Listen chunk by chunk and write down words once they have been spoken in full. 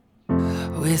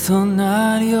Withhold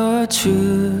not your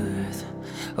truth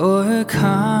or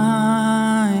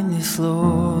kindness,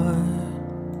 Lord.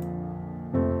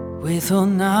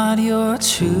 Withhold not your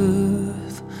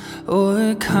truth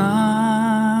or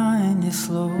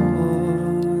kindness,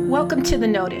 Lord. Welcome to The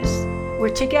Notice, where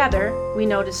together we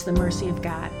notice the mercy of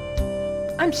God.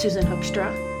 I'm Susan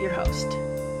Hoekstra, your host.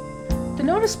 The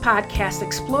Notice podcast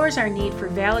explores our need for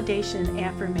validation and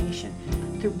affirmation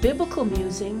through biblical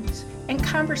musings and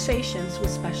conversations with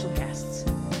special guests.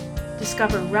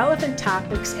 Discover relevant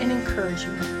topics and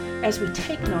encouragement as we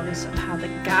take notice of how the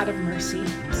God of mercy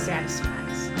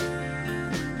satisfies.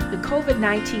 The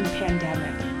COVID-19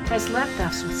 pandemic has left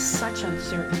us with such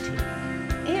uncertainty,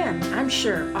 and I'm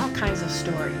sure all kinds of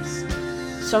stories.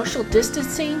 Social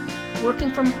distancing,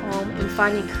 working from home, and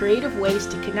finding creative ways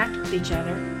to connect with each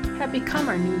other have become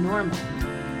our new normal.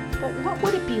 But what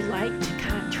would it be like to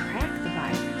contract the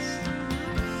virus?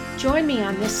 Join me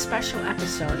on this special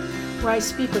episode where I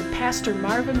speak with Pastor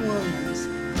Marvin Williams,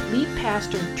 lead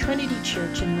pastor of Trinity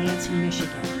Church in Lansing,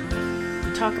 Michigan.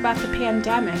 We talk about the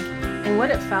pandemic and what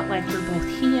it felt like for both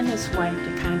he and his wife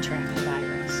to contract the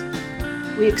virus.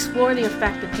 We explore the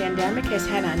effect the pandemic has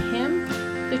had on him,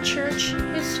 the church,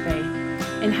 his faith,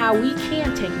 and how we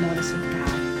can take notice of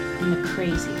God in the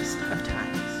craziest of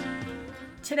times.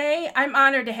 Today, I'm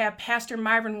honored to have Pastor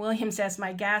Marvin Williams as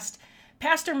my guest.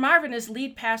 Pastor Marvin is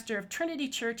lead pastor of Trinity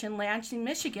Church in Lansing,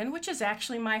 Michigan, which is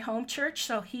actually my home church,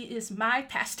 so he is my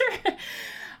pastor.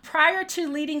 Prior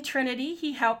to leading Trinity,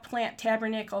 he helped plant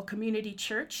Tabernacle Community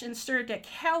Church and served at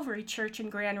Calvary Church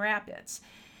in Grand Rapids.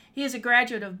 He is a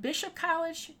graduate of Bishop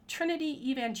College,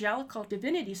 Trinity Evangelical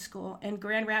Divinity School, and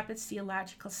Grand Rapids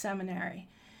Theological Seminary.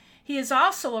 He is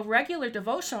also a regular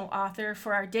devotional author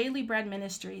for our Daily Bread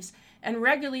Ministries and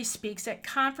regularly speaks at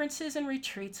conferences and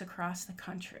retreats across the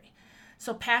country.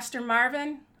 So, Pastor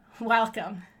Marvin,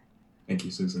 welcome. Thank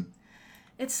you, Susan.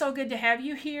 It's so good to have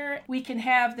you here. We can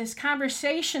have this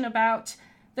conversation about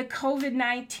the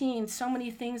COVID-19. So many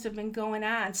things have been going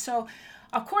on. So,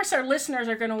 of course, our listeners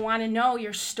are going to want to know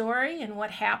your story and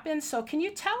what happened. So can you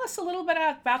tell us a little bit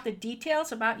about the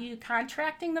details about you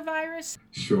contracting the virus?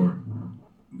 Sure.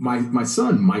 My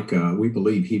son, Micah, we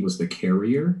believe he was the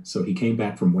carrier. So he came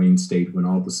back from Wayne State when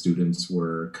all the students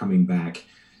were coming back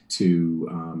to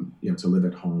live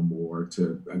at home or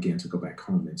to go back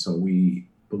home. And so we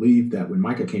believe that when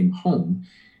Micah came home,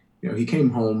 he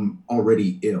came home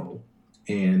already ill.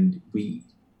 And we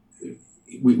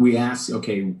asked,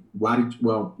 okay,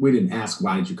 we didn't ask,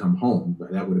 why did you come home?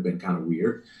 That would have been kind of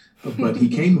weird. But he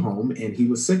came home and he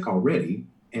was sick already.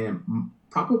 And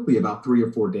probably about 3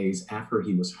 or 4 days after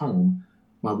he was home,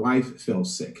 my wife fell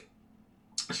sick.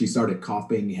 She started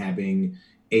coughing, having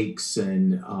aches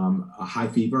and a high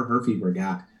fever. Her fever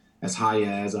got as high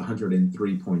as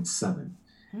 103.7.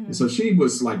 And so she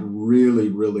was like really,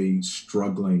 really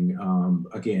struggling.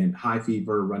 Again, high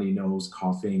fever, runny nose,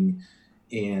 coughing,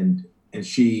 and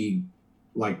she,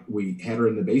 we had her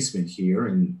in the basement here,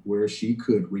 and where she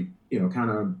could,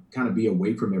 kind of be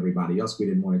away from everybody else. We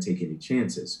didn't want to take any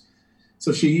chances.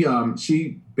 So she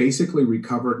basically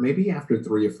recovered maybe after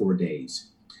 3 or 4 days,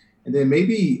 and then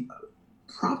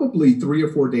probably 3 or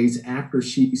 4 days after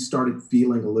she started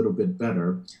feeling a little bit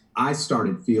better, I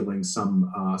started feeling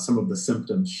some of the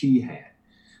symptoms she had.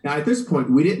 Now, at this point,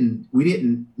 we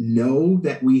didn't know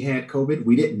that we had COVID.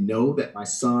 We didn't know that my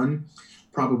son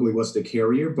probably was the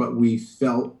carrier, but we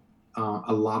felt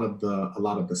a lot of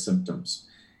the symptoms.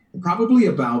 And probably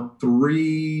about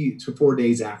 3 to 4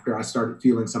 days after, I started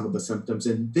feeling some of the symptoms.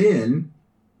 And then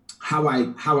how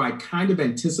I kind of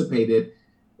anticipated,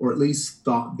 or at least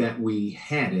thought that we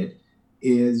had it,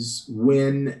 is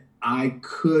when I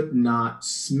could not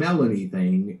smell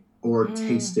anything or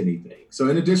taste anything. So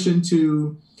in addition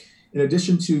to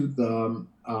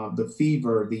the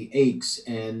fever, the aches,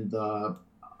 and a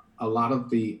lot of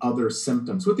the other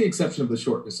symptoms, with the exception of the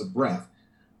shortness of breath,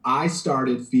 I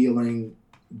started feeling,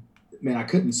 I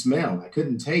couldn't smell, I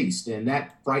couldn't taste, and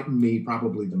that frightened me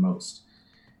probably the most.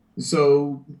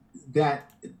 So that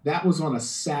was on a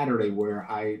Saturday where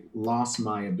I lost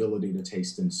my ability to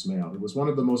taste and smell. It was one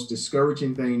of the most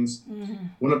discouraging things,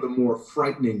 one of the more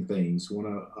frightening things,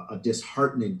 a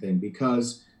disheartening thing,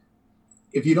 because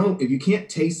if you can't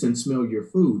taste and smell your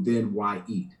food, then why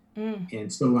eat?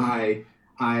 And so I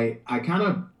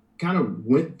kind of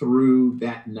went through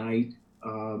that night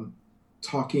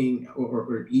talking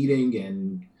or eating,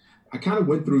 and I kind of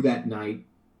went through that night,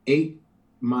 ate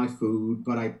my food,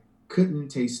 but I couldn't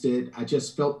taste it. I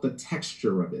just felt the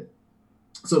texture of it.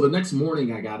 So the next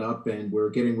morning I got up and we're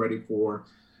getting ready for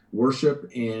worship,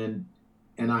 and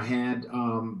I had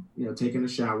taken a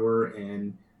shower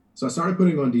and So I started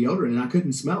putting on deodorant and I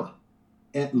couldn't smell it.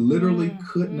 It literally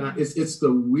could not. It's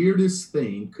the weirdest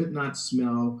thing. Could not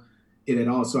smell it at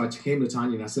all. So I came to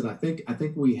Tanya and I said, I think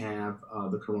we have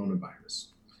the coronavirus.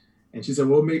 And she said,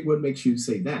 well, what makes you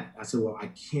say that? I said, well, I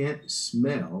can't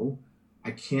smell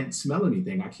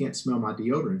anything. I can't smell my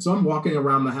deodorant. So I'm walking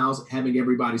around the house having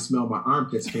everybody smell my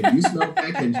armpits. Can you smell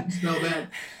that? Can you smell that?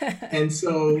 And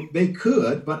so they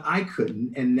could, but I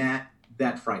couldn't. And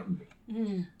that frightened me.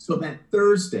 So that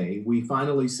Thursday, we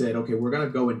finally said, okay, we're going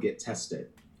to go and get tested.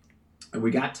 And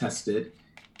we got tested,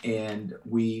 and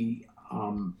they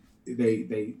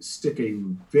stick a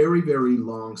very, very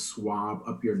long swab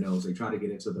up your nose. They try to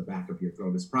get it to the back of your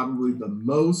throat. It's probably the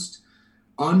most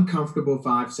uncomfortable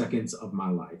 5 seconds of my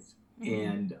life.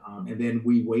 And then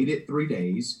we waited 3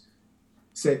 days.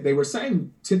 They were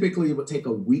saying typically it would take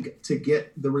a week to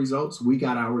get the results. We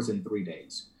got ours in 3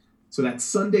 days. So that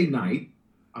Sunday night,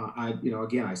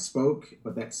 I spoke,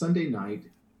 but that Sunday night,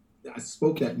 I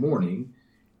spoke that morning.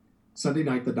 Sunday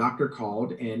night, the doctor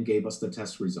called and gave us the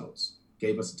test results,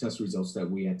 that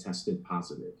we had tested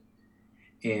positive.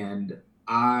 And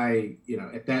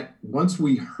once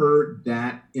we heard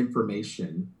that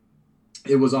information,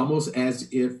 it was almost as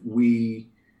if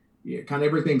kind of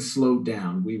everything slowed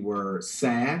down. We were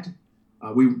sad.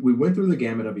 We went through the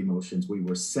gamut of emotions. We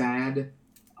were sad.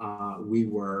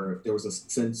 There was a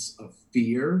sense of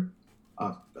fear,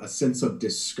 a sense of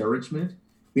discouragement,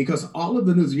 because all of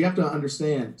the news, you have to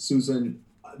understand, Susan,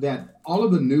 that all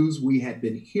of the news we had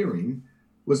been hearing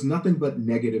was nothing but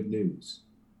negative news.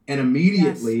 And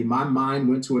immediately my mind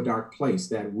went to a dark place,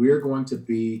 that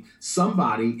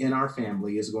somebody in our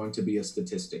family is going to be a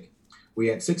statistic. We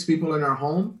had 6 people in our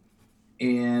home,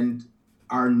 and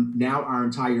our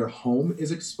entire home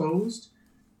is exposed.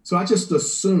 So I just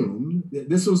assumed that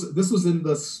this was in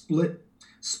the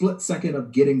split second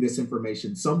of getting this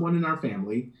information. Someone in our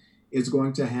family is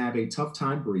going to have a tough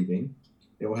time breathing.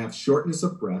 They will have shortness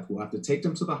of breath. We'll have to take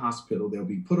them to the hospital. They'll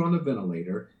be put on a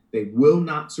ventilator. They will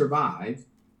not survive,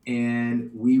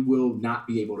 and we will not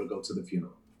be able to go to the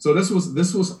funeral. So this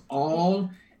was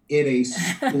all in a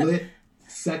split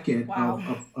second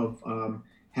of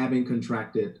having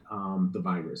contracted the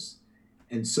virus.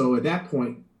 And so at that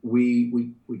point,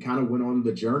 we kind of went on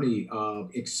the journey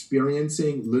of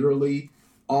experiencing literally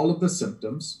all of the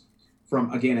symptoms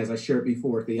from, again, as I shared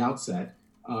before at the outset,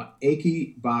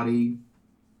 achy body,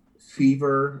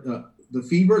 fever. The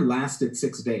fever lasted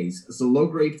 6 days. It's a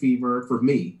low-grade fever, for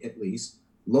me at least,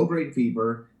 low-grade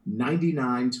fever,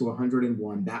 99 to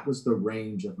 101. That was the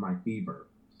range of my fever.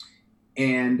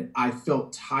 And I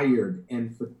felt tired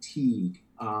and fatigued,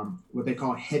 what they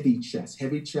call heavy chest.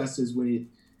 Heavy chest is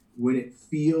when it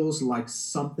feels like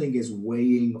something is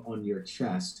weighing on your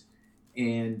chest.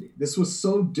 And this was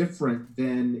so different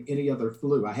than any other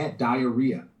flu. I had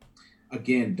diarrhea.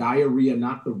 Again, diarrhea,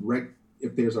 not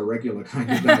if there's a regular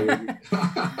kind of diarrhea.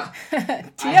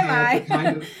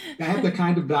 TMI. I had the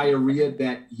kind of diarrhea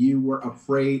that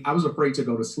I was afraid to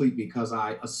go to sleep, because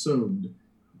I assumed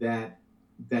that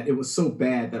it was so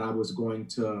bad that I was going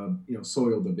to,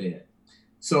 soil the bed.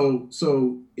 So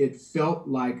it felt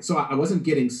like, I wasn't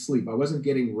getting sleep. I wasn't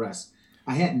getting rest.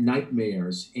 I had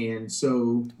nightmares. And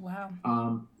so,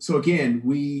 so again,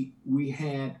 we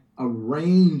had a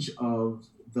range of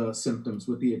the symptoms,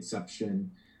 with the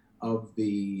exception of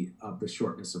the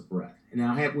shortness of breath. And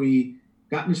now, had we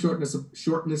gotten the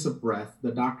shortness of breath,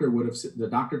 the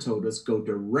doctor told us, go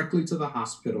directly to the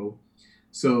hospital,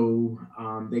 so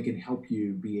they can help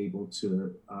you be able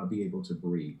to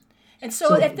breathe. And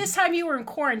so at this time you were in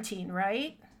quarantine,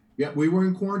 right? Yeah, we were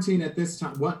in quarantine at this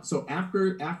time. So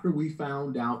after we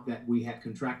found out that we had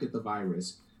contracted the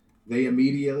virus, they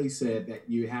immediately said that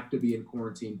you have to be in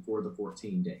quarantine for the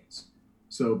 14 days.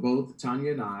 So both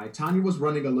Tanya and Tanya was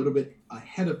running a little bit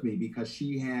ahead of me, because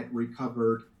she had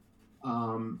recovered.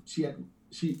 She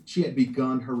had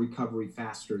begun her recovery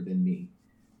faster than me.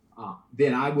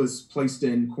 Then I was placed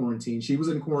in quarantine. She was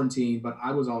in quarantine, but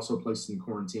I was also placed in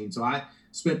quarantine. So I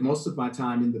spent most of my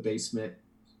time in the basement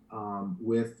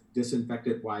with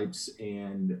disinfectant wipes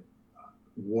and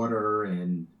water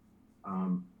and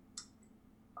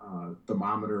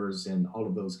thermometers and all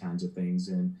of those kinds of things.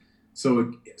 And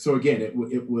so again,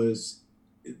 it was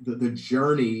the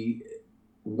journey.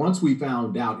 Once we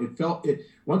found out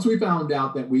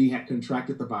that we had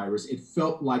contracted the virus, it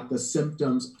felt like the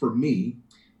symptoms for me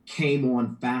came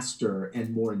on faster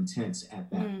and more intense at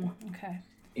that point. Okay.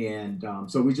 And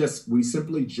so we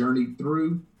simply journeyed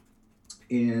through,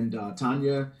 and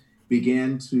Tanya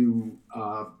began to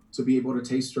be able to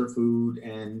taste her food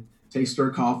and taste her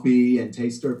coffee and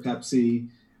taste her Pepsi.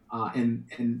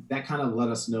 And that kind of let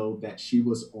us know that she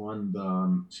was on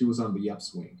the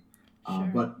upswing.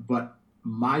 Sure. But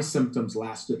my symptoms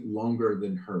lasted longer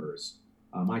than hers.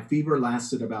 My fever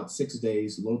lasted about 6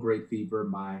 days, low-grade fever.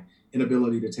 My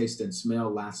inability to taste and smell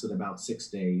lasted about 6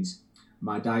 days.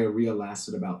 My diarrhea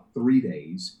lasted about 3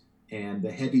 days, and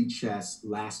the heavy chest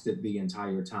lasted the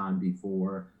entire time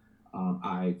before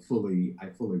I fully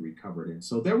recovered. And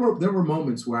so there were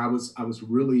moments where I was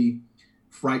really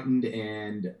frightened,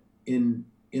 and in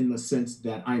the sense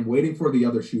that I'm waiting for the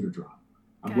other shoe to drop.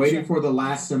 I'm waiting for the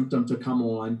last symptom to come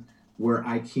on where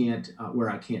I can't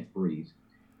breathe,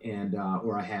 and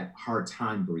or I had a hard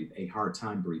time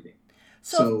breathing.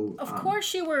 So of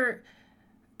course you were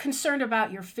concerned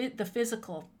about the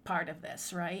physical part of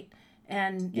this, right?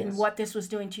 And Yes. what this was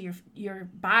doing to your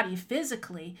body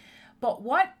physically. But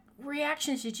what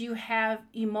reactions did you have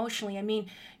emotionally? I mean,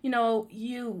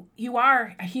 you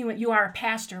are a human, you are a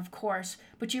pastor, of course,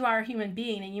 but you are a human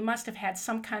being, and you must have had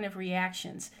some kind of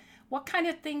reactions. What kind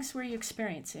of things were you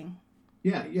experiencing?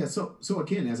 Yeah. So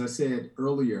again, as I said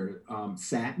earlier,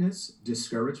 sadness,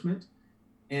 discouragement,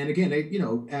 and again,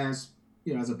 as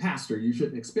a pastor, you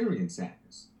shouldn't experience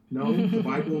sadness. No, the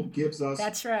Bible gives us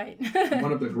That's right.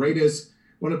 one of the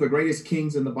greatest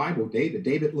kings in the Bible, David.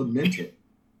 David lamented.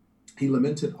 He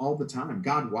lamented all the time.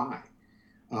 God, why?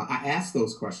 I asked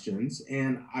those questions,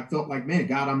 and I felt like, man,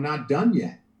 God, I'm not done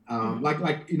yet.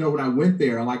 When I went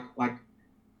there, like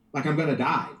I'm gonna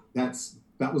die.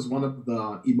 That was one of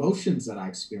the emotions that I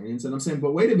experienced, and I'm saying,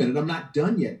 but wait a minute, I'm not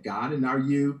done yet, God. And are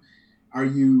you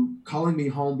calling me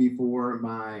home before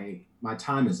my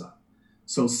time is up?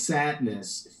 So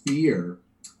sadness, fear,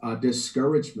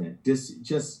 discouragement,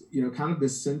 kind of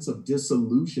this sense of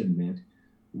disillusionment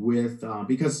with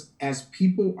because as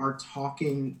people are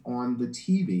talking on the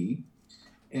TV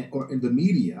or in the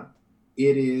media,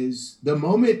 it is the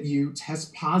moment you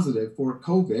test positive for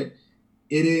COVID,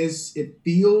 it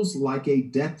feels like a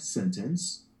death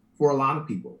sentence for a lot of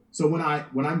people. So when I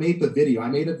made I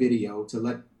made a video to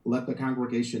let the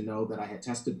congregation know that I had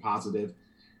tested positive,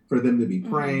 for them to be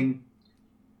praying.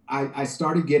 I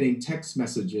started getting text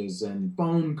messages and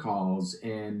phone calls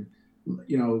and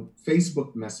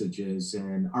Facebook messages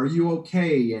and are you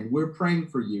okay? And we're praying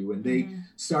for you. And they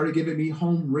started giving me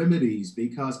home remedies,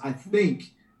 because I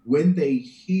think when they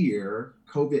hear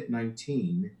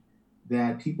COVID-19,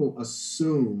 that people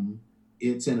assume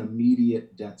it's an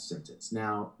immediate death sentence.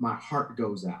 Now, my heart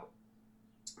goes out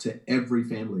to every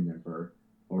family member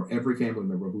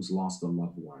who's lost a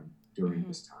loved one during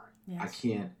this time. Yes. I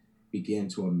can't begin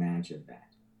to imagine that.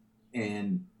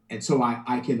 And so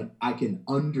I can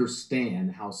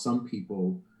understand how some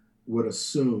people would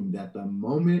assume that the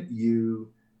moment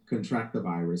you contract the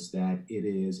virus, that it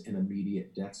is an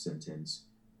immediate death sentence.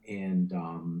 And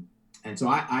so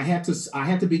I had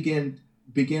to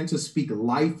begin to speak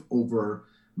life over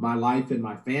my life and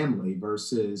my family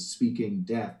versus speaking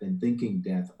death and thinking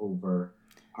death over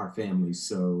our family.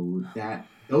 So that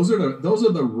those are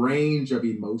the range of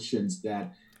emotions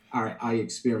that I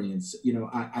experience.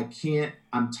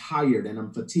 I'm tired and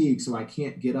I'm fatigued, so I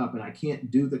can't get up and I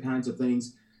can't do the kinds of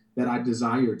things that I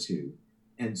desire to.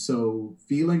 And so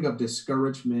feeling of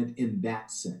discouragement in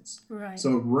that sense. Right.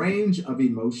 So a range of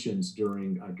emotions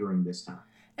during this time.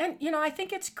 And, I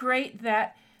think it's great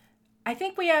that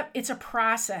it's a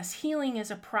process. Healing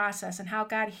is a process, and how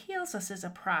God heals us is a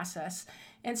process.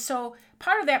 And so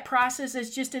part of that process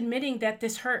is just admitting that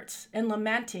this hurts and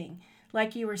lamenting.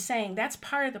 Like you were saying, that's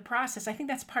part of the process. I think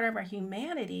that's part of our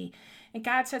humanity. And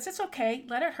God says, it's okay,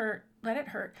 let it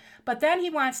hurt. But then he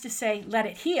wants to say, let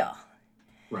it heal.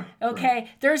 Right. Okay.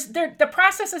 Right. The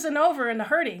process isn't over in the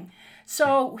hurting.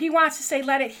 So he wants to say,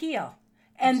 let it heal.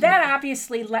 And then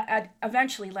obviously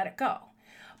eventually let it go.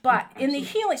 But in the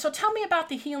healing, so tell me about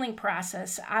the healing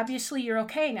process. Obviously you're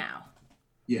okay now.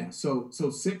 Yeah. So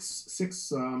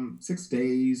 6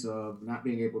 days of not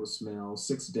being able to smell,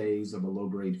 6 days of a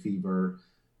low-grade fever,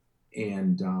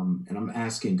 and I'm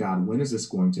asking God, when is this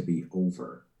going to be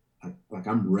over? Like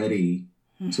I'm ready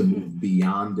to move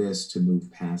beyond this, to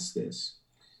move past this.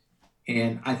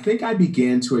 And I think I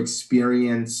began to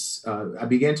experience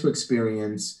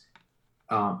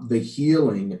the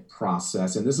healing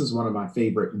process, and this is one of my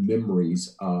favorite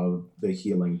memories of the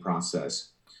healing process.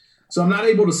 So I'm not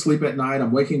able to sleep at night.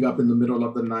 I'm waking up in the middle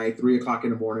of the night, 3 o'clock in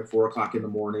the morning, 4 o'clock in the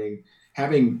morning,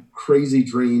 having crazy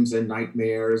dreams and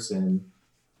nightmares, and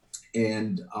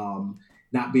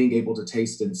not being able to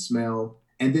taste and smell.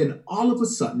 And then all of a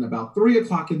sudden, about 3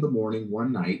 o'clock in the morning,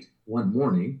 one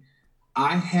morning,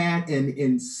 I had an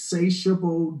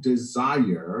insatiable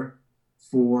desire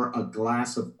for a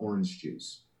glass of orange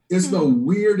juice. It's the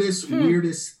weirdest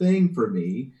thing for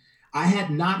me. I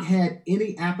had not had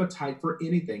any appetite for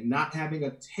anything, not having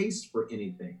a taste for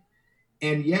anything.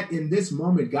 And yet in this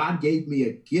moment, God gave me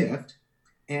a gift.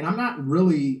 And I'm not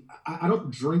really, I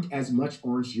don't drink as much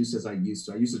orange juice as I used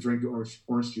to. I used to drink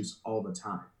orange juice all the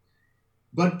time.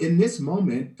 But in this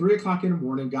moment, 3:00 in the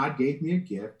morning, God gave me a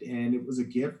gift, and it was a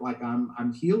gift like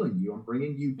I'm healing you. I'm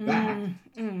bringing you back.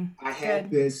 I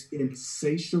had this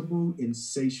insatiable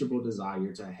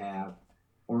desire to have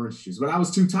orange juice, but I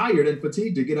was too tired and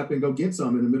fatigued to get up and go get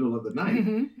some in the middle of the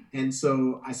night. And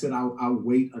so I said, I'll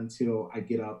wait until I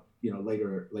get up,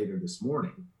 later this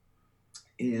morning.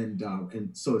 And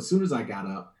so as soon as I got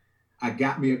up, I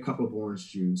got me a cup of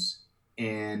orange juice,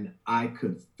 and I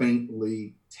could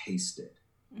faintly taste it.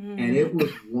 And it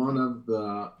was one of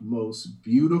the most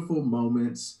beautiful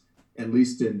moments, at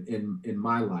least in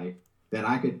my life, that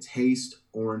I could taste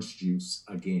orange juice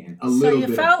again. So you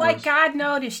felt like God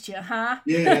noticed you, huh?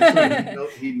 Yeah, that's right.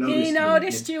 He noticed He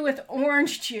noticed you with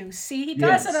orange juice. See, he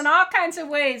does it in all kinds of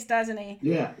ways, doesn't he?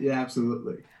 Yeah,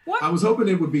 absolutely. What? I was hoping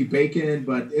it would be bacon,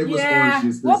 but it was orange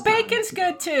juice this time. Bacon's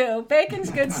good too.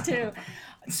 Bacon's good too.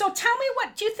 So tell me,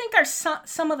 what do you think are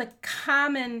some of the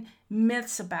common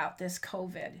myths about this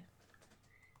COVID?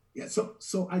 Yeah,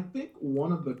 so I think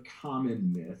one of the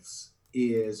common myths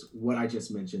is what I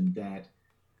just mentioned, that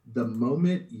the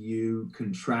moment you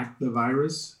contract the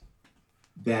virus,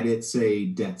 that it's a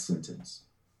death sentence.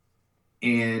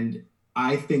 And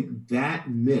I think that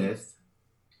myth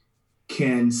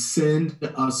can send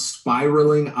us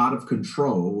spiraling out of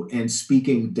control and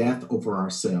speaking death over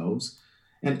ourselves.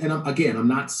 And again, I'm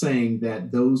not saying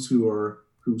that those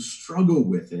who struggle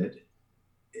with it,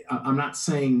 I'm not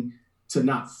saying to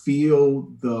not feel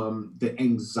the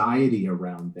anxiety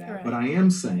around that, right. But I am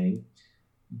saying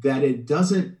that it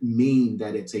doesn't mean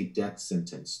that it's a death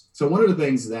sentence. So one of the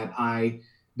things that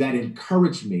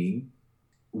encouraged me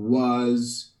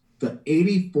was the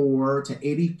 84 to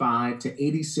 85 to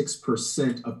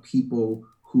 86% of people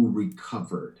who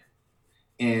recovered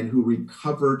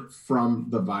from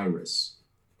the virus.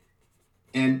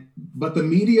 But the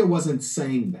media wasn't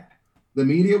saying that. The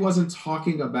media wasn't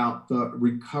talking about the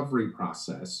recovery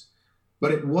process,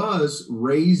 but it was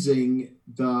raising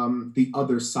the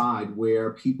other side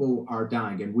where people are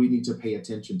dying. And we need to pay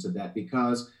attention to that,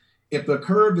 because if the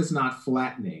curve is not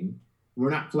flattening,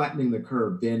 we're not flattening the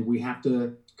curve, then we have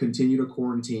to continue to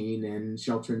quarantine and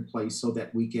shelter in place so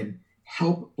that we can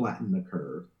help flatten the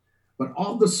curve. But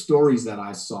all the stories that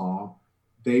I saw,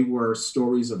 they were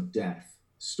stories of death,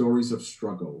 stories of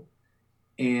struggle.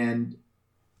 And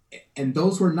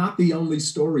those were not the only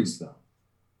stories, though.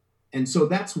 And so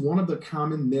that's one of the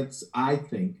common myths, I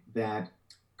think, that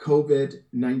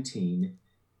COVID-19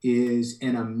 is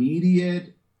an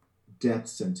immediate death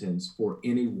sentence for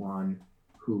anyone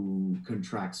who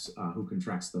contracts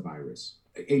the virus.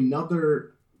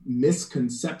 Another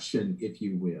misconception, if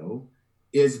you will,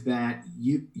 is that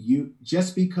you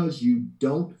just because you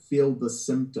don't feel the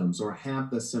symptoms or have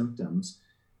the symptoms,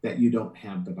 that you don't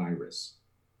have the virus.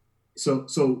 So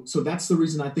that's the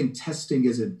reason I think testing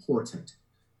is important.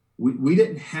 We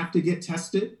didn't have to get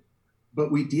tested,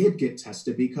 but we did get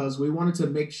tested because we wanted to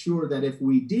make sure that if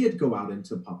we did go out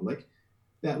into public,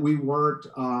 that we weren't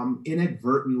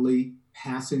inadvertently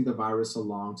passing the virus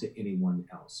along to anyone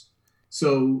else.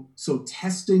 So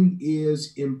testing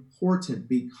is important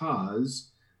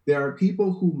because there are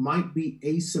people who might be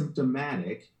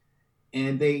asymptomatic,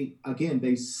 and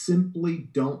they simply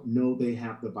don't know they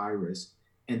have the virus,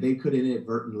 and they could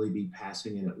inadvertently be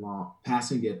passing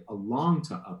it along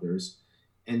to others.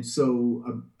 And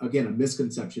so again, a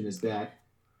misconception is that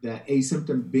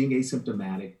being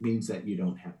asymptomatic means that you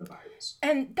don't have the virus.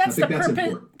 And that's the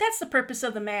purpose. That's the purpose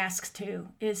of the masks too.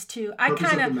 I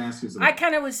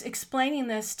kind of was explaining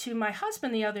this to my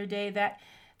husband the other day, that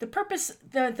the purpose,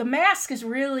 the mask is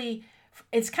really,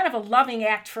 it's kind of a loving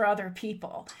act for other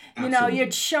people. Absolutely.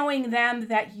 You're showing them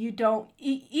that you don't,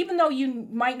 even though you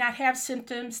might not have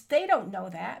symptoms, they don't know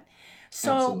that.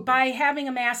 So Absolutely. By having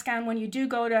a mask on when you do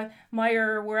go to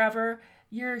Meijer or wherever,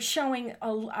 you're showing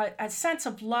a sense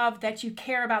of love, that you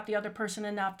care about the other person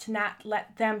enough to not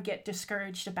let them get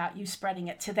discouraged about you spreading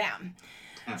it to them.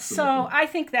 Absolutely. So I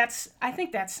think that's,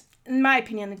 in my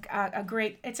opinion, a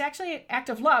great, it's actually an act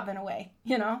of love in a way,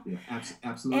 Yeah,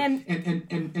 absolutely.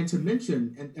 And to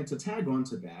mention, and to tag on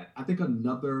to that, I think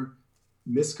another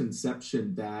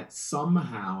misconception that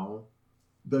somehow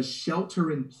the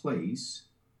shelter in place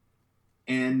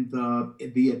and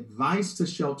the advice to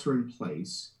shelter in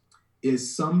place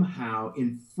is somehow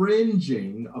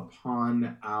infringing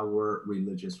upon our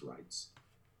religious rights.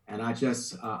 And I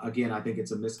just, again, I think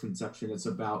it's a misconception. It's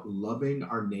about loving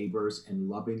our neighbors and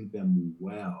loving them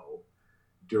well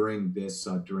during this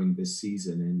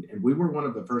season. And we were one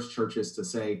of the first churches to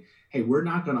say, hey, we're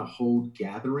not going to hold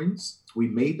gatherings. We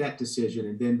made that decision,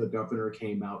 and then the governor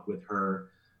came out with her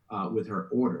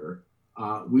order.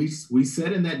 We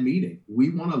said in that meeting, we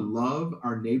want to love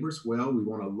our neighbors well. We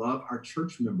want to love our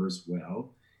church members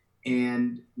well,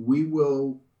 and we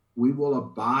will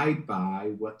abide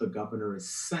by what the governor is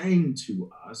saying to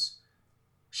us.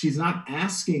 She's not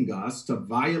asking us to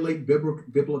violate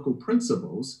biblical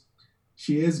principles.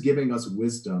 She is giving us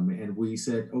wisdom, and we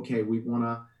said, okay, we want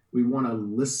to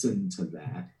listen to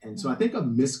that. And so I think a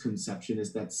misconception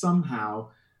is that somehow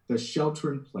the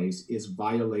shelter in place is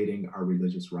violating our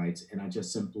religious rights, and I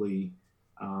simply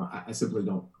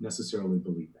don't necessarily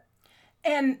believe that.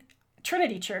 And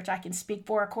Trinity Church, I can speak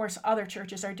for, of course, other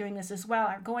churches are doing this as well,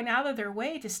 are going out of their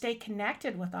way to stay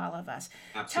connected with all of us.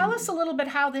 Absolutely. Tell us a little bit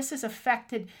how this has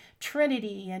affected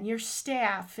Trinity and your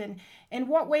staff, and in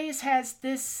what ways has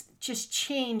this just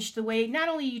changed the way not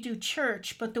only you do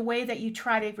church, but the way that you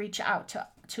try to reach out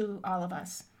to all of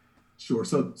us? Sure.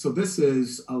 So this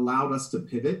has allowed us to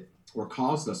pivot, or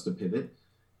caused us to pivot.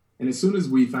 And as soon as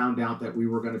we found out that we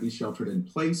were going to be sheltered in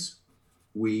place,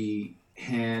 we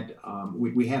had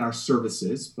our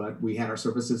services, but we had our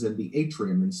services in the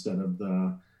atrium instead of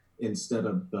the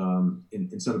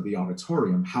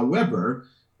auditorium. However,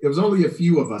 it was only a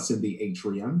few of us in the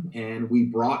atrium, and we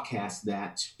broadcast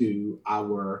that to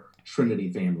our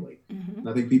Trinity family. Mm-hmm. And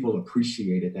I think people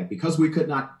appreciated that because we could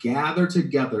not gather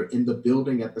together in the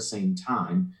building at the same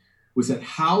time. We said,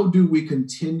 how do we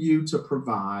continue to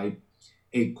provide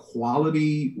a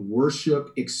quality worship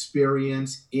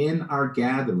experience in our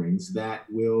gatherings that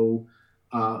will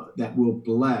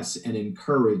bless and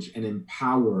encourage and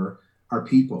empower our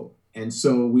people? And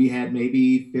so we had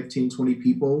maybe 15, 20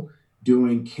 people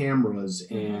doing cameras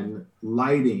and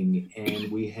lighting,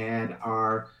 and we had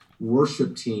our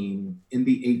worship team in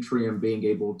the atrium being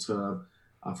able to,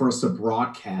 for us to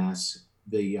broadcast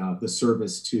the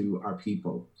service to our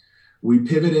people. We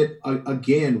pivoted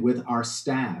again with our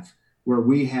staff, where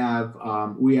we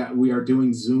are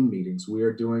doing Zoom meetings. We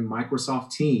are doing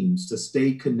Microsoft Teams to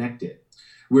stay connected.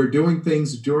 We're doing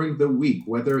things during the week,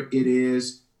 whether it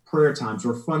is prayer times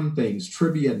or fun things,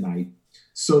 trivia night,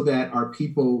 so that our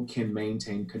people can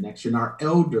maintain connection. Our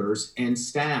elders and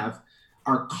staff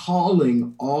are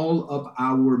calling all of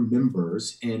our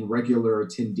members and regular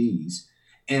attendees,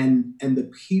 and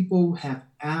the people have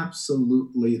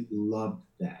absolutely loved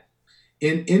that.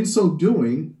 In so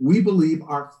doing, we believe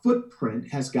our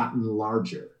footprint has gotten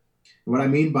larger. And what I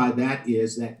mean by that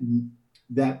is that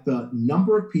the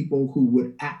number of people who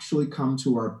would actually come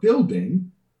to our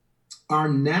building are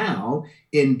now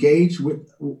engaged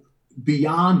with,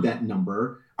 beyond that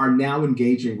number, are now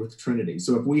engaging with Trinity.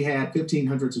 So if we had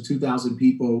 1,500 to 2,000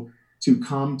 people to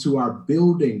come to our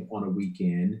building on a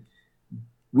weekend,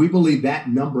 we believe that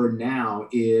number now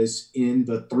is in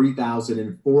the 3,000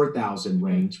 and 4,000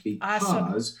 range, because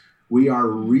awesome. We are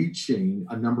reaching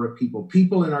a number of people.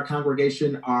 People in our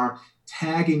congregation are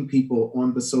tagging people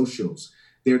on the socials.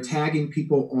 They're tagging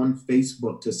people on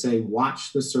Facebook to say,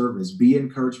 watch the service, be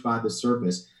encouraged by the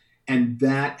service. And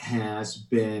that has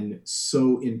been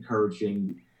so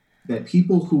encouraging that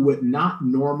people who would not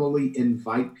normally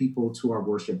invite people to our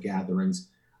worship gatherings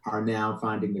are now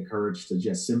finding the courage to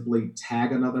just simply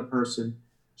tag another person,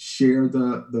 share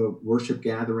the worship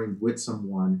gathering with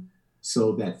someone,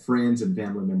 so that friends and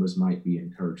family members might be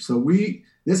encouraged. So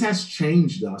this has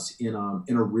changed us in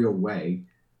a real way,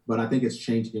 but I think it's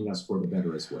changing us for the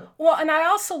better as well. Well, and I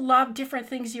also love different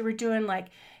things you were doing, like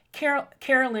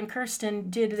Carolyn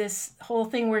Kirsten did this whole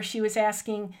thing where she was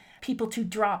asking people to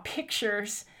draw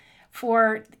pictures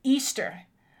for Easter.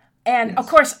 And yes. Of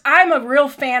course, I'm a real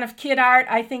fan of kid art.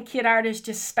 I think kid art is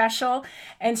just special.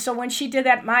 And so when she did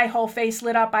that, my whole face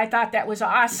lit up. I thought that was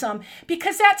awesome,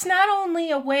 because that's not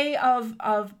only a way of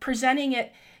presenting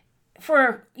it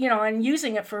for, and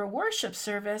using it for a worship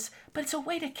service, but it's a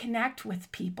way to connect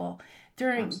with people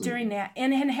during that,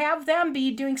 and have them be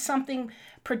doing something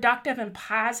productive and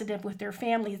positive with their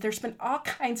family. There's been all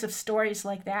kinds of stories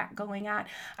like that going on.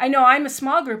 I know I'm a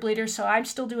small group leader, so I'm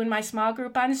still doing my small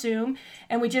group on Zoom,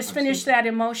 and we just finished that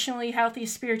emotionally healthy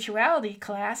spirituality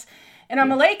class. And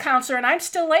I'm a lay counselor, and I'm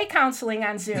still lay counseling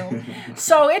on Zoom.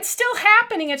 So it's still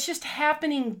happening. It's just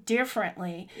happening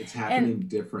differently. It's happening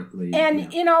differently. And,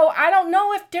 I don't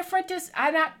know if different is,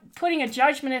 I'm not putting a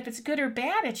judgment if it's good or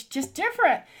bad. It's just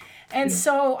different. And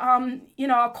so,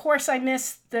 of course, I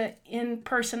miss the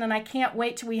in-person, and I can't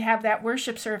wait till we have that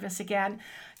worship service again.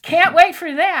 Can't wait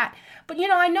for that. But,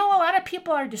 I know a lot of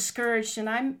people are discouraged, and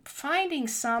I'm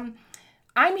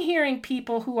hearing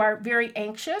people who are very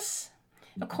anxious,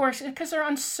 of course, because they're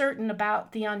uncertain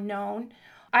about the unknown.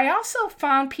 I also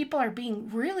found people are being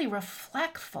really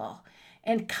reflectful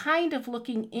and kind of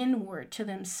looking inward to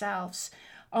themselves.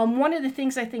 One of the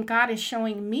things I think God is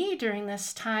showing me during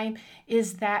this time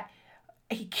is that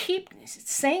He keeps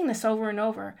saying this over and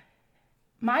over.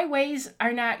 My ways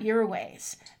are not your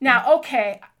ways. Now,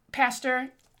 okay,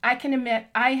 Pastor, I can admit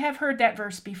I have heard that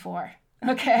verse before.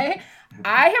 Okay?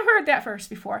 I have heard that verse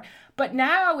before. But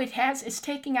now it's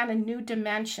taking on a new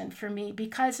dimension for me,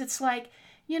 because it's like,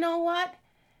 you know what?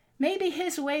 Maybe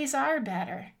His ways are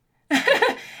better.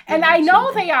 And I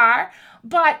know they are,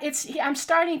 but I'm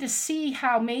starting to see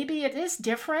how maybe it is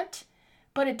different,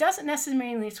 but it doesn't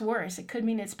necessarily mean it's worse. It could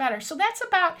mean it's better. So that's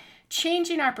about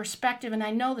changing our perspective, and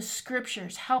I know the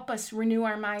scriptures help us renew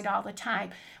our mind all the time.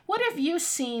 What have you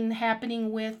seen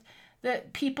happening with the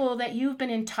people that you've been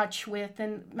in touch with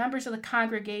and members of the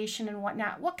congregation and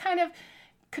whatnot? What kind of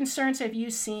concerns have you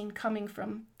seen coming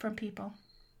from people?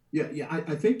 Yeah.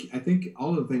 I think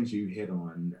all of the things you hit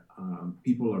on,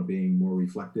 people are being more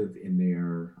reflective in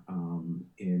their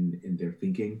in their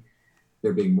thinking.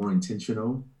 They're being more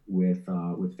intentional with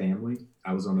family.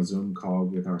 I was on a Zoom call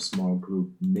with our small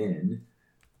group men,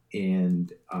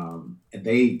 and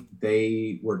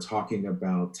they were talking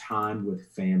about time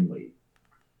with family.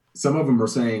 Some of them are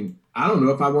saying, I don't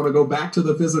know if I want to go back to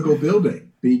the physical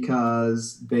building,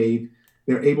 because they're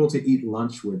able to eat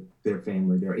lunch with their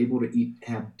family. They're able to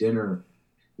have dinner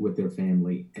with their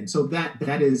family. And so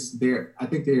that is I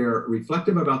think they're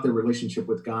reflective about their relationship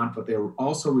with God, but they're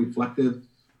also reflective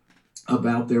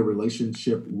about their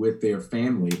relationship with their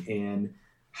family. And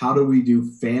how do we do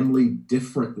family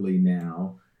differently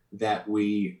now that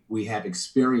we have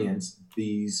experienced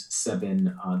these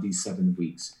 7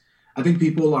 weeks? I think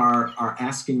people are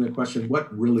asking the question,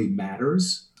 what really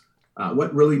matters?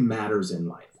 What really matters in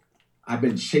life? I've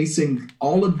been chasing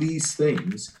all of these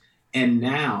things, and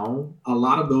now a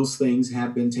lot of those things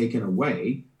have been taken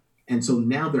away. And so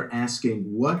now they're asking,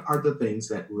 what are the things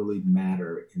that really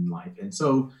matter in life? And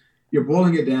so you're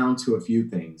boiling it down to a few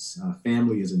things.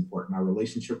 Family is important. Our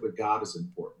relationship with God is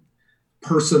important.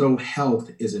 Personal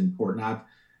health is important. I've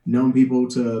known people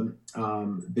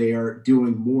they are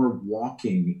doing more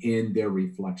walking in their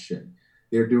reflection.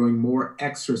 They're doing more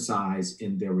exercise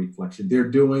in their reflection.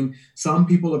 Some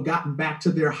people have gotten back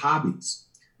to their hobbies.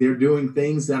 They're doing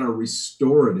things that are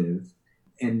restorative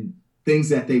and things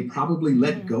that they probably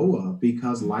let go of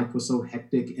because life was so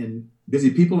hectic and busy.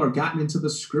 People are gotten into the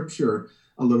scripture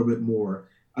a little bit more.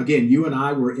 Again, you and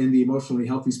I were in the emotionally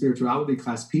healthy spirituality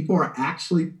class. People are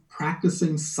actually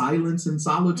practicing silence and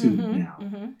solitude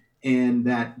now. And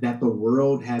that the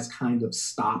world has kind of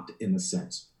stopped in a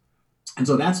sense. And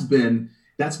so that's been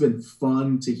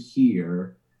fun to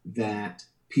hear, that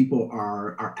people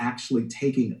are actually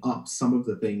taking up some of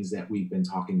the things that we've been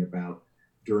talking about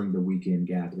during the weekend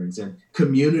gatherings. And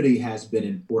community has been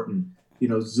important.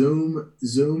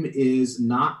 Zoom is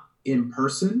not in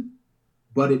person,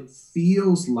 but it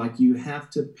feels like you have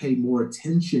to pay more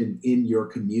attention in your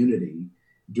community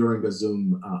during a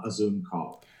Zoom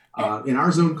call. In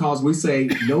our Zoom calls, we say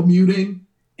no muting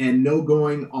and no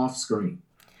going off screen,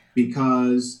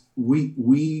 because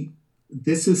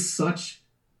this is such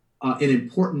an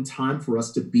important time for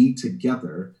us to be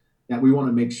together, that we want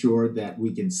to make sure that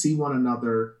we can see one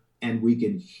another and we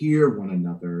can hear one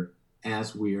another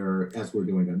as we're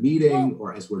doing a meeting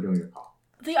or as we're doing a call.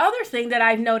 The other thing that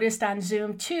I've noticed on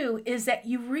Zoom too is that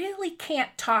you really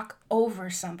can't talk over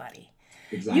somebody.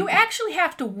 Exactly. You actually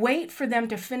have to wait for them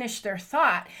to finish their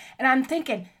thought. And I'm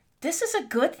thinking, this is a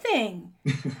good thing.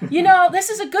 This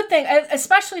is a good thing,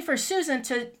 especially for Susan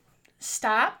to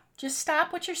just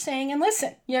stop what you're saying and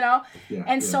listen,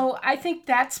 So I think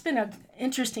that's been an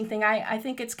interesting thing. I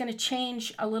think it's going to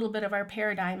change a little bit of our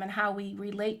paradigm and how we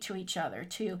relate to each other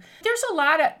too. There's a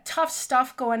lot of tough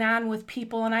stuff going on with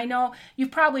people. And I know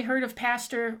you've probably heard of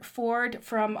Pastor Ford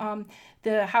from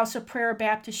the House of Prayer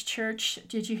Baptist Church.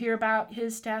 Did you hear about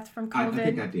his death from COVID? I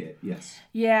think I did, yes.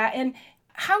 Yeah, and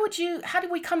how do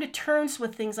we come to terms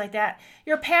with things like that?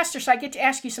 You're a pastor, so I get to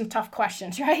ask you some tough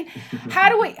questions, right? How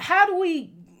do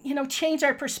we change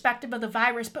our perspective of the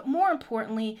virus, but more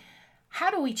importantly,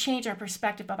 how do we change our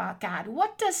perspective about God?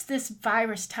 What does this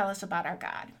virus tell us about our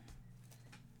God?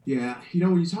 Yeah,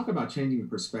 when you talk about changing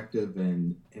perspective,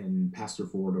 and Pastor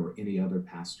Ford or any other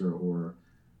pastor or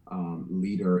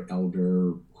leader,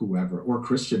 elder, whoever, or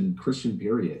Christian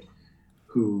period,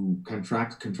 who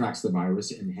contracts the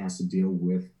virus and has to deal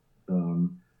with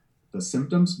the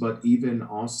symptoms, but even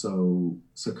also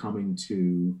succumbing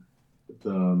to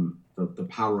the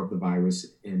power of the virus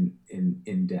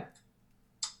in death.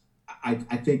 I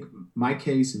think my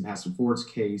case and Pastor Ford's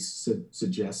case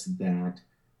suggests that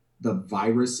the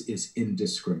virus is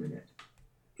indiscriminate.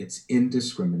 It's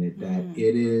indiscriminate, that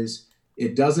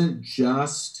it doesn't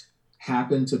just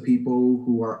happen to people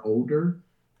who are older.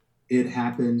 It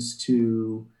happens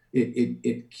to,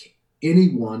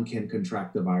 anyone can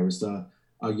contract the virus. A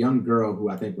young girl who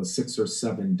I think was 6 or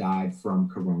 7 died from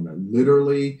corona.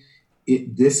 Literally,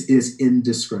 this is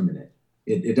indiscriminate.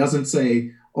 It doesn't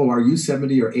say, oh, are you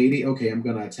 70 or 80? Okay, I'm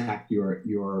going to attack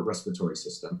your respiratory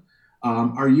system.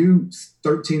 Are you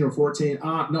 13 or 14?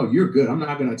 No, you're good. I'm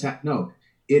not going to attack. No,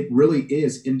 it really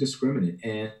is indiscriminate.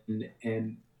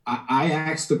 And I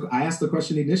asked the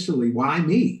question initially, why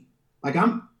me? Like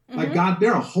like, God,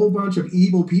 there are a whole bunch of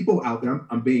evil people out there.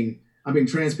 I'm being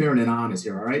transparent and honest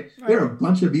here. All right. There are a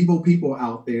bunch of evil people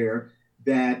out there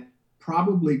that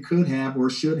probably could have or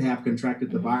should have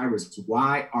contracted the virus.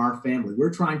 Why our family?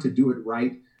 We're trying to do it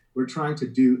right. We're trying to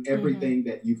do everything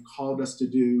that you've called us to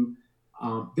do.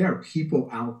 There are people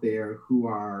out there who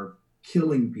are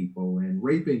killing people and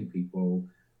raping people.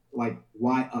 Like,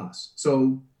 why us?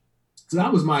 So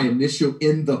that was my initial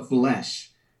in the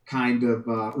flesh kind of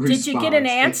response. Did you get an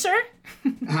answer?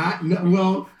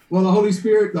 No, well, the Holy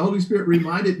Spirit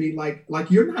reminded me,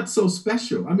 like you're not so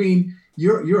special. I mean,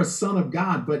 you're a son of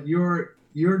God, but you're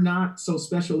not so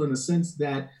special in the sense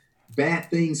that bad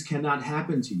things cannot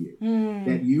happen to you.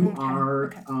 That you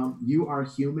are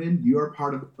human. You are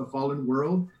part of the fallen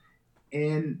world,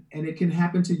 and it can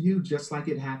happen to you just like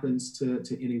it happens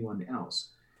to anyone else.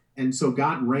 And so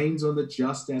God reigns on the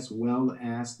just as well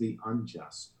as the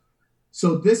unjust.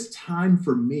 So this time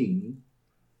for me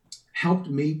helped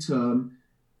me to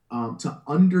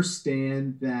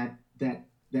understand that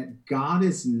God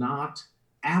is not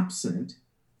absent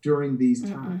during these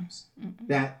times.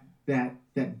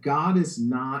 That God is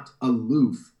not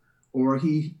aloof, or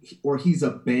he's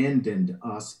abandoned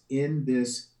us in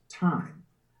this time.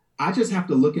 I just have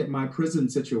to look at my prison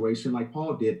situation like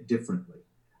Paul did differently.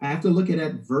 I have to look at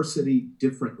adversity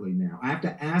differently now. I have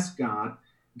to ask God,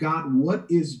 what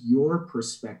is your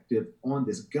perspective on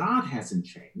this? God hasn't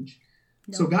changed.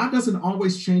 No. So God doesn't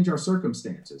always change our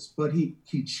circumstances, but he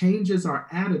changes our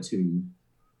attitude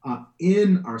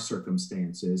in our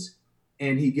circumstances,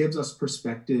 and he gives us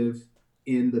perspective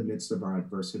in the midst of our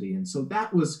adversity. And so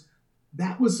that was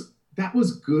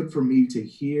good for me to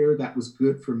hear. That was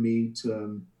good for me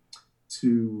to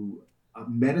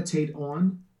meditate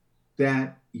on.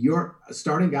 That you're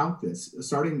starting this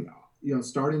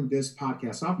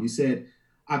podcast off. You said,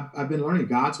 I've been learning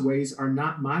God's ways are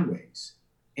not my ways.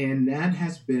 And that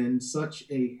has been such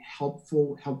a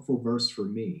helpful verse for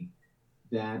me,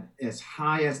 that as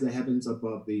high as the heavens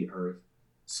above the earth,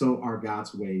 so are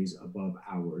God's ways above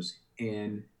ours.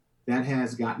 And that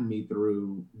has gotten me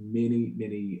through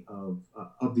many of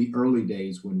the early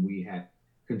days when we had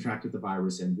contracted the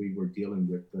virus and we were dealing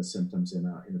with the symptoms in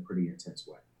a pretty intense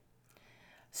way.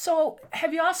 So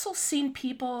have you also seen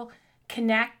people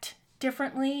connect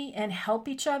differently and help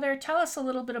each other? Tell us a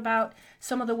little bit about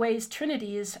some of the ways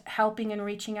Trinity is helping and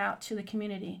reaching out to the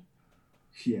community.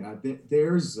 Yeah,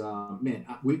 there's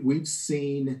we've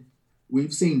seen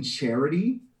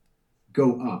charity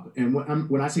go up, and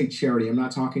when I say charity, I'm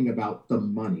not talking about the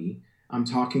money. I'm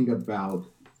talking about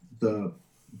the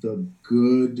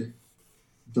good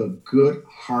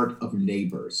heart of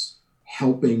neighbors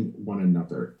helping one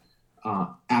another.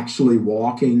 Actually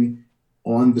walking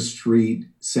on the street,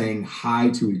 saying hi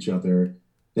to each other,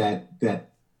 that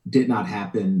did not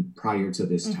happen prior to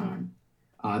this time.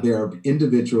 There are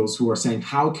individuals who are saying,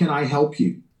 how can I help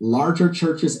you? Larger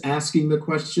churches asking the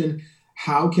question,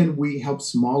 how can we help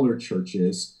smaller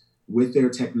churches with their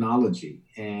technology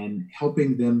and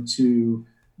helping them to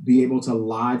be able to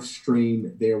live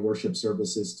stream their worship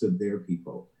services to their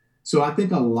people? So I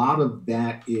think a lot of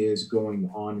that is going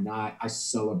on, and I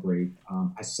celebrate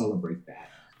that.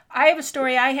 I have a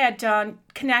story. I had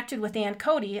connected with Ann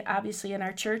Cody, obviously, in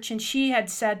our church, and she had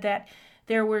said that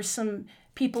there were some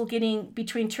people getting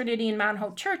between Trinity and Mount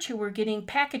Hope Church who were getting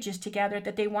packages together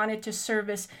that they wanted to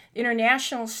service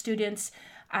international students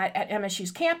at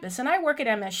MSU's campus. And I work at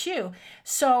MSU.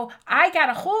 So I got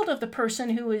a hold of the person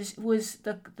who was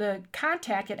the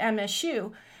contact at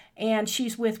MSU, and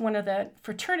she's with one of the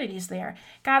fraternities there.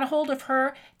 Got a hold of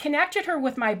her, connected her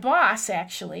with my boss,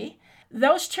 actually.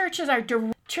 Those churches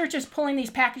pulling these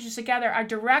packages together are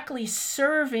directly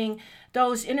serving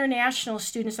those international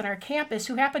students on our campus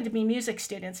who happen to be music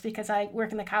students, because I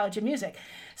work in the College of Music.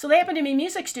 So they happen to be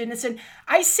music students, and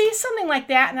I see something like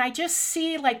that, and I just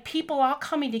see like people all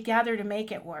coming together to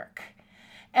make it work.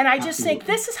 And I just Absolutely. think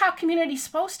this is how community is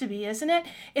supposed to be, isn't it?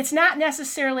 It's not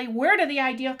necessarily where did the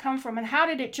idea come from and how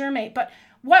did it germinate, but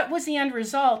what was the end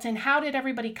result and how did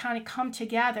everybody kind of come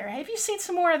together? Have you seen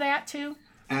some more of that too?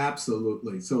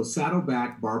 Absolutely. So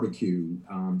Saddleback Barbecue,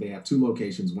 they have 2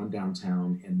 locations, one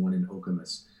downtown and one in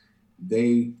Okemos.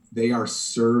 They are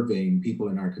serving people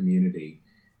in our community.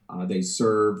 They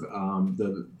serve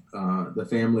the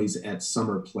families at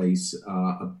Summer Place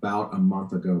about a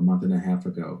month and a half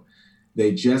ago.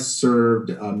 They just served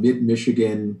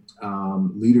Mid-Michigan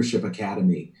Leadership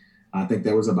Academy. I think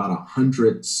there was about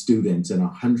 100 students and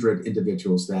 100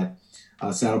 individuals that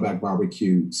Saddleback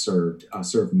Barbecue served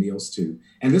meals to.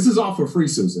 And this is all for free,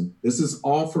 Susan. This is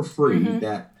all for free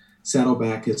that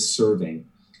Saddleback is serving.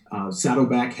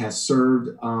 Saddleback has served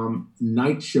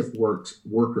night shift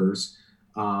workers,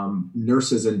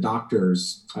 nurses and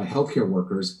doctors, healthcare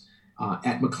workers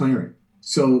at McLaren.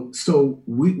 So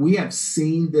we have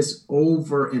seen this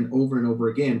over and over and over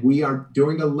again. We are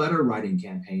doing a letter writing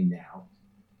campaign now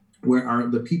where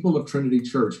the people of Trinity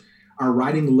Church are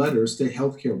writing letters to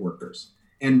healthcare workers.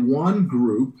 And one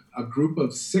group, a group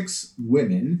of 6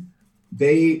 women,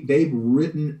 they've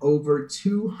written over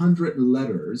 200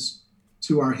 letters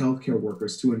to our healthcare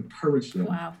workers to encourage them,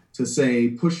 to say,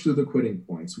 push through the quitting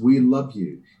points. We love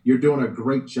you. You're doing a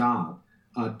great job.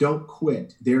 Don't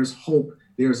quit. There's hope.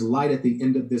 There's light at the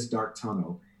end of this dark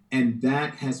tunnel. And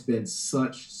that has been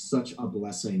such a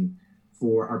blessing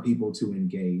for our people to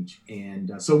engage.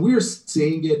 And so we're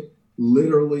seeing it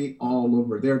literally all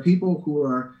over. There are people who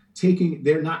are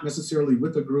they're not necessarily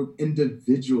with a group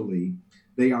individually.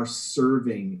 They are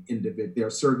serving they're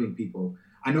serving people.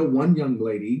 I know one young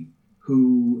lady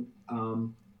who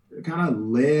kind of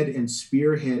led and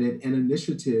spearheaded an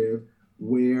initiative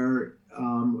where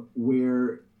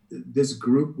this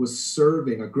group was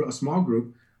serving, a small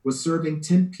group was serving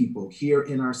 10 people here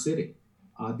in our city.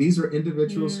 These are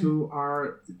individuals who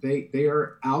are they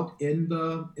are out in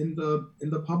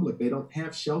the public. They don't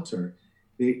have shelter.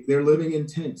 They're living in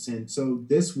tents. And so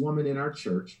this woman in our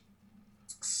church,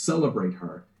 celebrate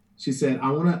her. She said, I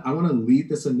want to lead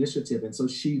this initiative. And so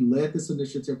she led this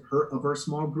initiative of her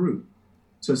small group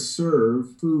to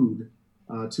serve food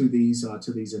to these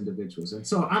individuals. And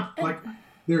so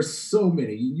there's so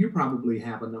many. You probably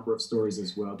have a number of stories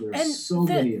as well. There's so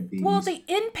many of these. Well, the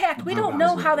impact, we don't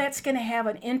know how that's going to have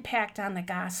an impact on the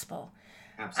gospel.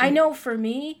 Absolutely. I know for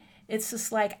me, it's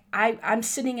just like I'm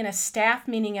sitting in a staff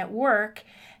meeting at work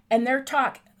and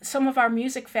some of our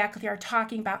music faculty are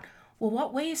talking about, well,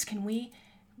 what ways can we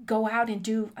go out and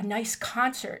do a nice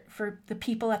concert for the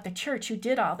people at the church who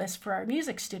did all this for our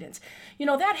music students?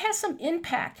 That has some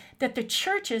impact, that the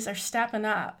churches are stepping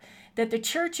up, that the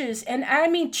churches, and I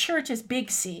mean church is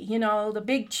big C, the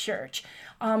big church,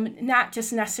 not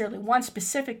just necessarily one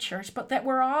specific church, but that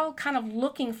we're all kind of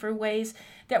looking for ways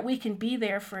that we can be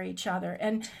there for each other.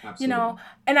 And,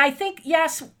 and I think,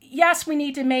 yes, we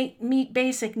need to meet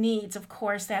basic needs. Of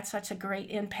course, that's such a great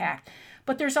impact.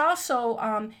 But there's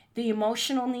also the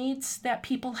emotional needs that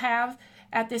people have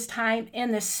at this time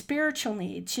and the spiritual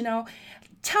needs,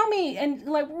 Tell me, and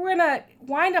we're going to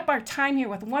wind up our time here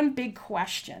with one big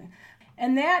question.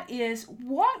 And that is,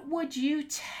 what would you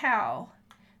tell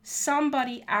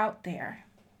somebody out there,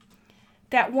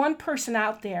 that one person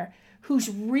out there who's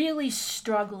really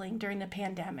struggling during the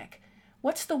pandemic?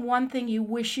 What's the one thing you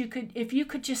wish you could, if you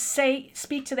could just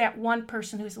speak to that one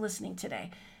person who's listening today,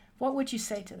 what would you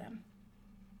say to them?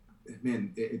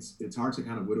 Man, it's hard to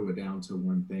kind of whittle it down to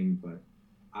one thing, but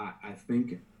I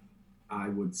think I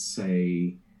would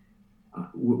say,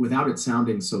 without it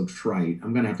sounding so trite,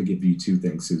 I'm going to have to give you 2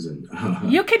 things, Susan.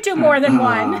 You could do more than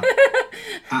one.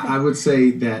 I would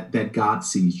say that God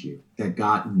sees you, that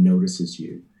God notices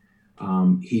you.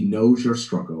 He knows your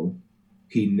struggle.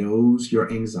 He knows your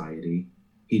anxiety.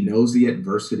 He knows the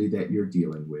adversity that you're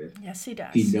dealing with. Yes, he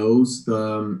does. He knows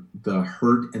the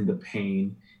hurt and the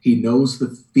pain. He knows the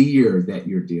fear that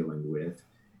you're dealing with.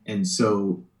 And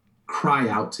so cry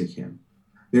out to him.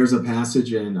 There's a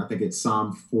passage in, I think it's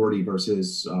Psalm 40,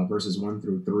 verses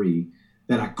 1-3,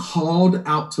 that I called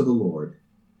out to the Lord,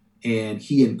 and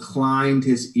he inclined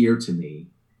his ear to me,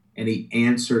 and he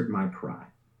answered my cry.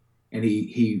 And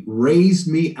he raised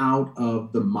me out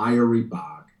of the miry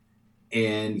bog,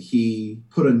 and he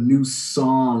put a new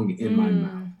song in my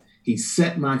mouth. He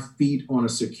set my feet on a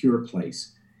secure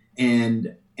place.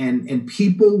 And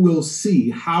people will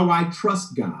see how I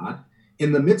trust God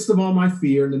in the midst of all my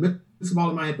fear, in the midst of all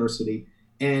of my adversity,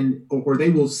 or they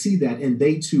will see that, and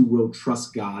they too will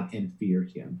trust God and fear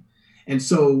him. And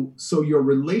so your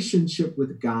relationship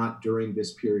with God during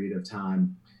this period of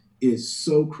time is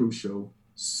so crucial,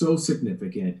 so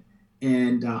significant.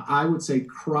 And I would say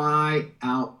cry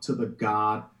out to the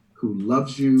God who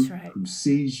loves you, That's right. who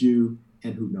sees you,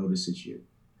 and who notices you.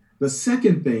 The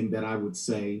second thing that I would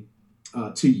say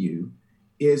to you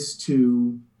is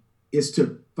to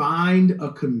find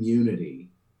a community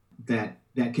that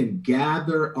can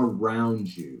gather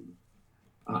around you,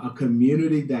 a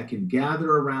community that can gather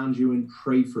around you and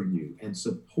pray for you and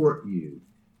support you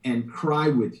and cry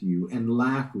with you and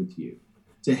laugh with you,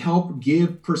 to help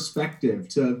give perspective,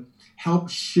 to help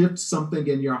shift something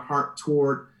in your heart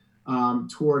toward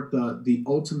the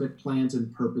ultimate plans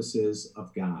and purposes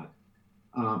of God.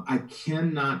 I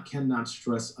cannot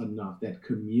stress enough that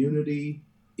community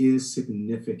is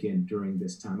significant during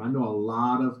this time. I know a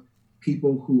lot of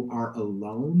people who are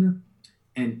alone,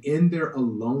 and in their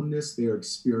aloneness, they're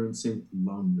experiencing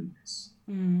loneliness.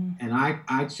 And I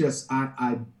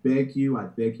beg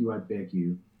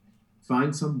you,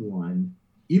 find someone,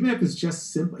 even if it's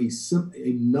just simply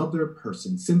another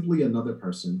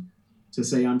person, to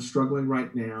say, I'm struggling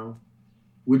right now.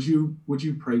 Would you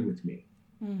pray with me?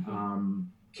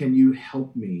 Can you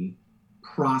help me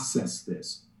process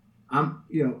this? I'm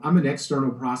an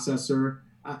external processor.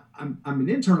 I'm an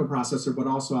internal processor, but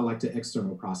also I like to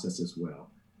external process as well.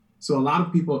 So a lot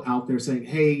of people out there saying,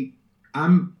 hey,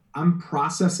 I'm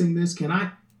processing this. Can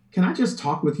I just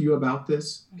talk with you about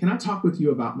this? Can I talk with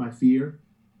you about my fear?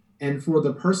 And for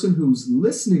the person who's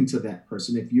listening to that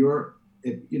person,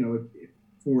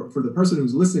 for the person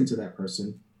who's listening to that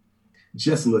person,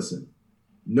 just listen.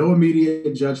 No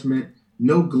immediate judgment,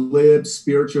 no glib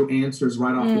spiritual answers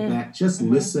right off the bat. Just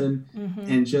listen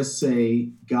and just say,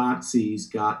 God sees,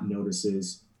 God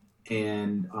notices.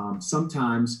 And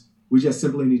sometimes we just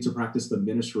simply need to practice the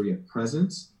ministry of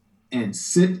presence and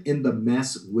sit in the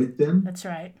mess with them. That's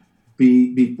right.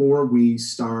 Before we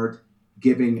start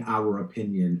giving our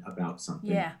opinion about something.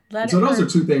 Yeah. So those are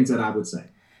two things that I would say.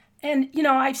 And,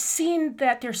 I've seen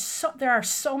that there are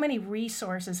so many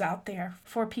resources out there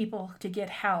for people to get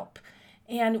help.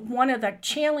 And one of the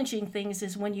challenging things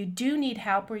is when you do need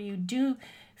help or you do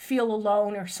feel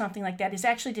alone or something like that, is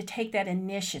actually to take that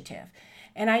initiative.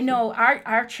 And I know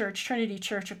our church, Trinity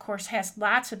Church, of course, has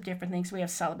lots of different things. We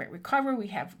have Celebrate Recover. We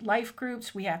have life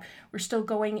groups. We're still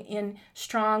going in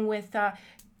strong with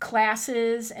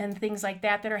classes and things like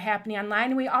that are happening online.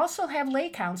 And we also have lay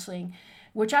counseling,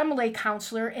 which I'm a lay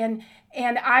counselor, and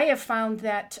I have found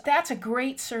that that's a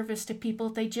great service to people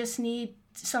if they just need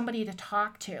somebody to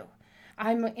talk to.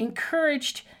 I'm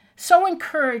so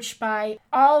encouraged by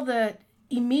all the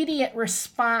immediate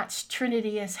response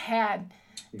Trinity has had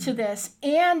to this.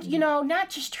 And, not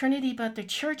just Trinity, but the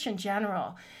church in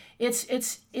general.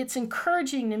 It's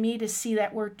encouraging to me to see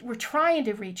that we're trying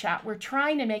to reach out. We're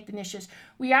trying to make the initiatives.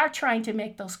 We are trying to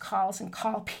make those calls and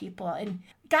call people. And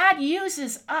God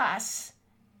uses us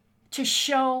to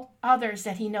show others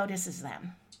that he notices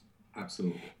them.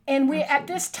 Absolutely. And at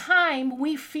this time,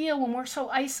 we feel, when we're so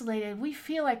isolated, we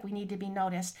feel like we need to be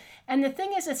noticed. And the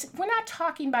thing is, we're not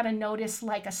talking about a notice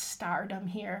like a stardom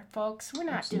here, folks. We're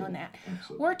not doing that.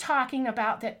 Absolutely. We're talking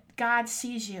about that God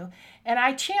sees you. And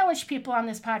I challenge people on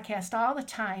this podcast all the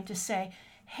time to say,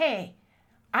 hey,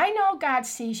 I know God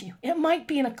sees you. It might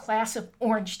be in a glass of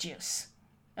orange juice.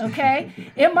 Okay?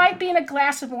 It might be in a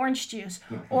glass of orange juice.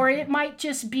 Or it might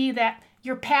just be that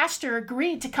your pastor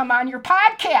agreed to come on your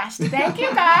podcast. Thank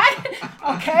you, God.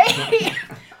 Okay?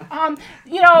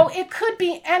 It could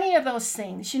be any of those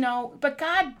things, but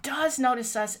God does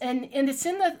notice us, and it's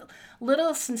in the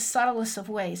littlest and subtlest of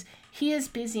ways. He is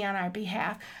busy on our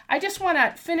behalf. I just want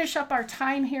to finish up our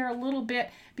time here a little bit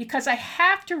because I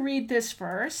have to read this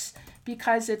verse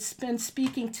because it's been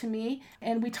speaking to me,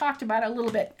 and we talked about it a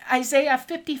little bit. Isaiah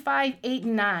 55, 8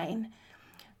 and 9.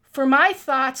 For my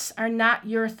thoughts are not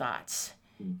your thoughts,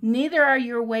 neither are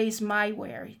your ways my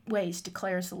ways,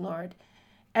 declares the Lord.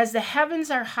 As the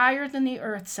heavens are higher than the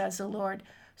earth, says the Lord,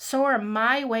 so are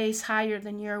my ways higher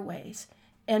than your ways,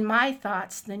 and my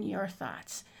thoughts than your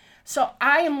thoughts. So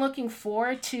I am looking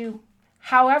forward to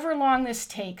however long this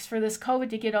takes for this COVID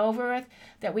to get over with,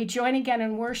 that we join again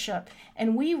in worship,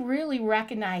 and we really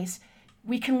recognize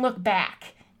we can look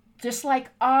back. Just like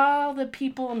all the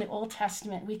people in the Old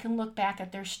Testament, we can look back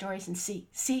at their stories and see,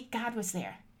 God was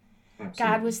there. Absolutely.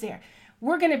 God was there.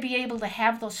 We're going to be able to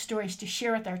have those stories to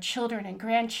share with our children and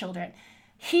grandchildren.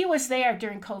 He was there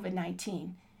during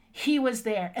COVID-19. He was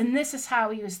there, and this is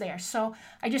how he was there. So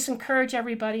I just encourage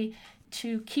everybody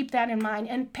to keep that in mind.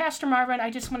 And Pastor Marvin, I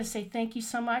just want to say thank you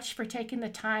so much for taking the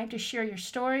time to share your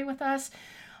story with us.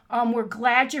 We're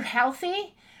glad you're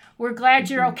healthy. We're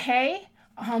glad you're okay.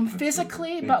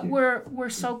 Physically, but we're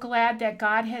so glad that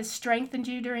God has strengthened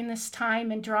you during this time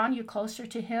and drawn you closer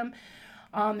to him.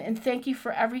 And thank you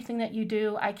for everything that you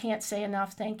do. I can't say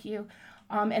enough thank you.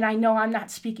 And I know I'm not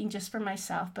speaking just for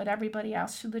myself, but everybody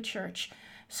else through the church.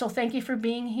 So thank you for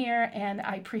being here, and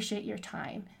I appreciate your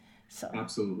time. So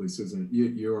absolutely, Susan.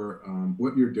 You're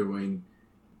what you're doing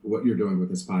with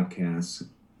this podcast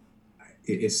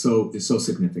is so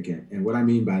significant. And what I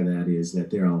mean by that is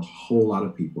that there are a whole lot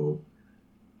of people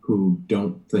who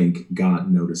don't think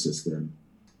God notices them.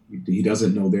 He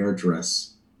doesn't know their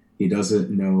address. He doesn't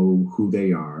know who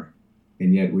they are.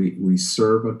 And yet we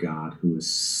serve a God who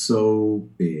is so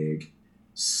big,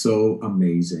 so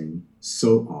amazing,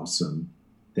 so awesome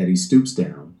that he stoops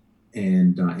down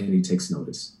and he takes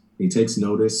notice. He takes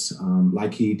notice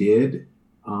like he did.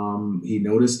 He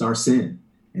noticed our sin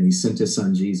and he sent his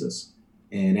son Jesus.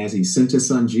 And as he sent his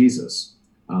son Jesus,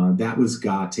 that was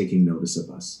God taking notice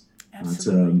of us.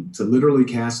 To literally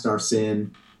cast our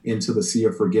sin into the sea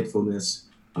of forgetfulness.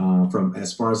 From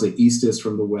as far as the east is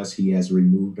from the west, he has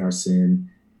removed our sin.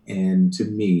 And to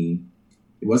me,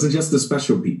 it wasn't just the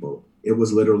special people. It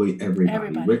was literally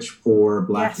everybody. Rich, poor,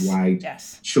 black, white,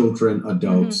 children,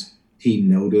 adults. Mm-hmm. He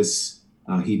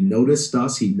noticed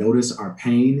us. He noticed our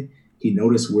pain. He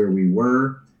noticed where we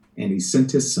were. And he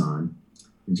sent his son.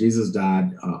 And Jesus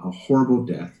died a horrible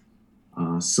death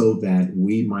so that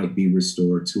we might be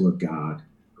restored to a God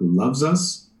who loves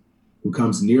us, who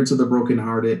comes near to the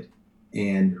brokenhearted,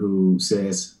 and who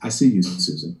says, I see you,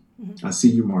 Susan. Mm-hmm. I see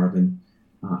you, Marvin.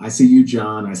 I see you,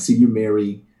 John. I see you,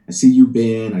 Mary. I see you,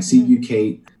 Ben. I see you,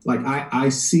 Kate. Like, I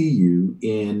see you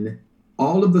in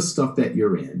all of the stuff that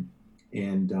you're in.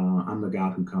 And I'm the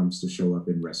God who comes to show up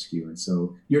and rescue. And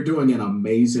so you're doing an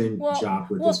amazing job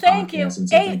with this thank podcast. You. And so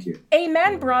thank you.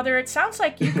 Amen, brother. It sounds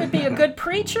like you could be a good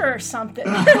preacher or something.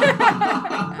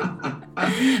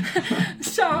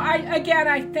 So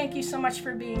I thank you so much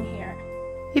for being here.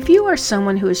 If you are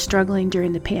someone who is struggling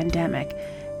during the pandemic,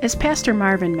 as Pastor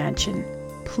Marvin mentioned,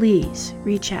 please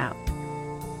reach out.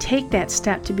 Take that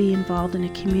step to be involved in a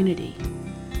community.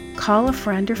 Call a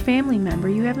friend or family member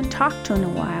you haven't talked to in a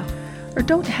while, or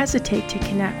don't hesitate to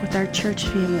connect with our church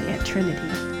family at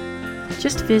Trinity.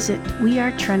 Just visit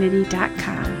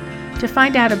wearetrinity.com to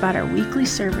find out about our weekly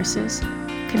services,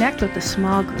 connect with a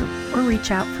small group, or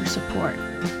reach out for support.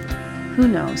 Who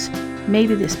knows?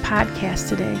 Maybe this podcast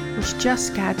today was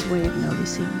just God's way of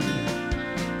noticing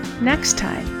you. Next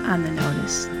time on The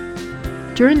Notice.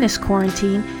 During this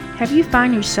quarantine, have you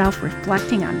found yourself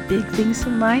reflecting on big things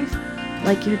in life,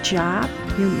 like your job,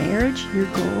 your marriage, your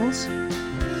goals?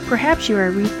 Perhaps you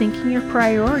are rethinking your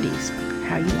priorities,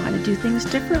 how you want to do things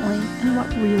differently, and what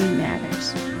really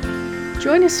matters.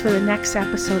 Join us for the next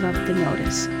episode of The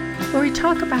Notice, where we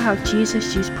talk about how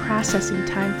Jesus used processing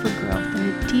time for growth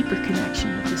and a deeper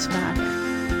connection with his Father.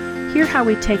 Hear how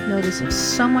we take notice of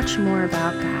so much more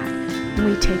about God when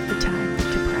we take the time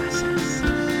to process.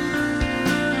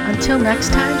 Until next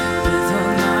time,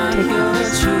 take notice.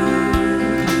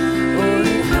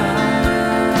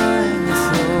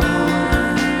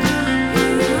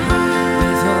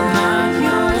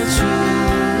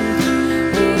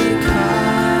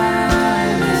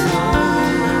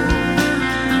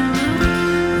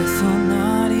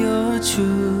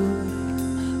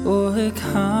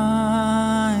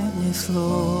 Kindness,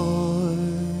 Lord.